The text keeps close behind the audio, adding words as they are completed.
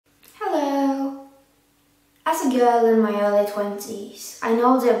As a girl in my early 20s, I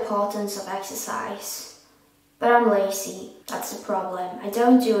know the importance of exercise, but I'm lazy. That's the problem. I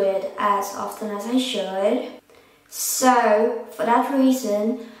don't do it as often as I should. So, for that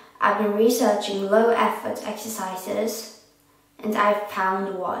reason, I've been researching low-effort exercises, and I've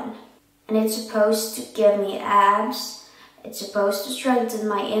found one. And it's supposed to give me abs. It's supposed to strengthen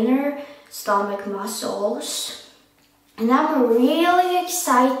my inner stomach muscles. And I'm really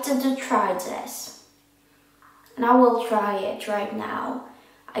excited to try this. And I will try it right now.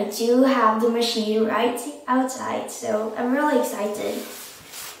 I do have the machine right outside, so I'm really excited.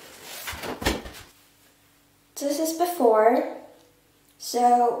 This is before,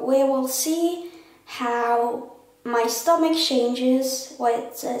 so we will see how my stomach changes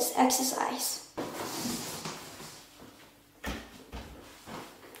with this exercise.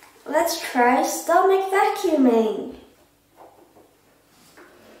 Let's try stomach vacuuming.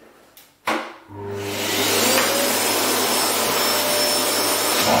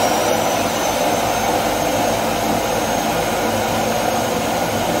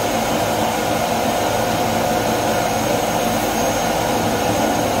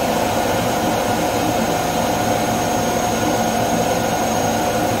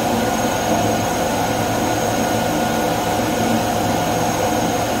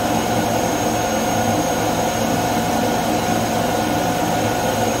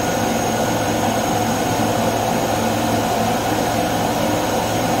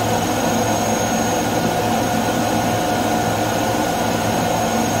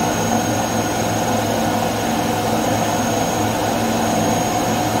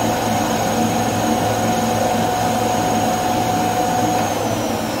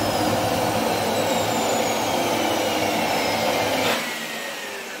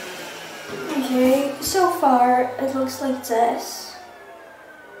 Okay, so far it looks like this.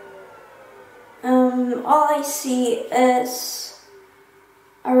 All I see is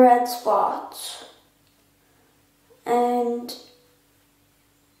a red spot, and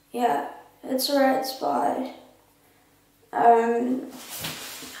yeah, it's a red spot. I'm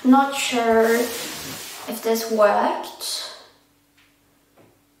not sure if this worked.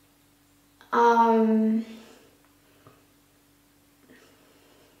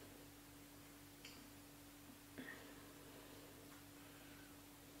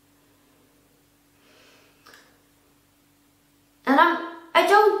 And I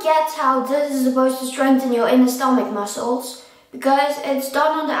don't get how this is supposed to strengthen your inner stomach muscles, because it's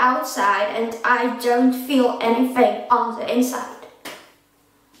done on the outside and I don't feel anything on the inside.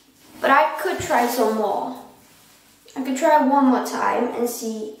 But I could try some more. I could try one more time and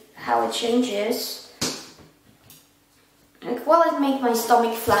see how it changes. Like, will it make my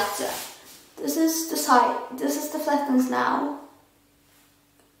stomach flatter? This is the side, this is the flattens now.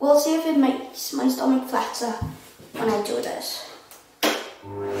 We'll see if it makes my stomach flatter when I do this.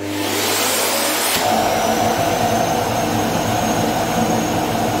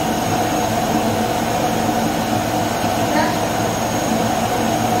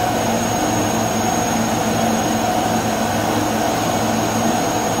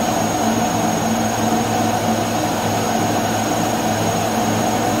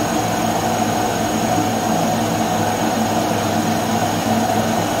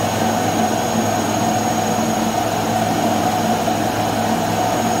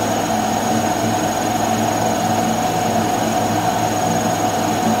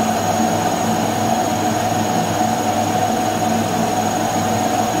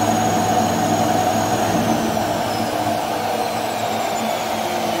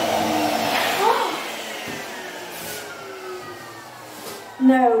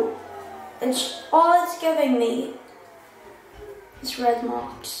 No, all it's giving me is red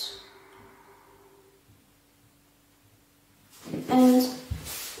marks, and it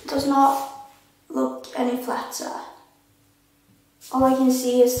does not look any flatter. All I can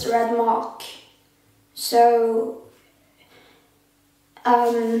see is the red mark. So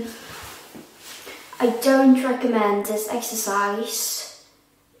I don't recommend this exercise,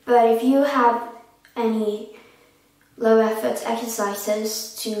 but if you have any low effort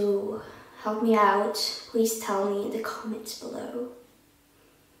exercises to help me out, please tell me in the comments below.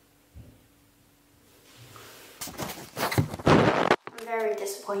 I'm very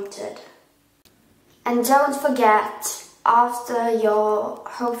disappointed. And don't forget, after your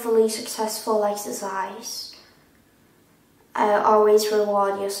hopefully successful exercise, always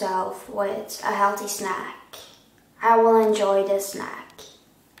reward yourself with a healthy snack. I will enjoy this snack.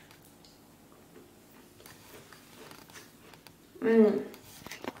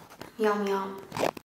 Yum yum.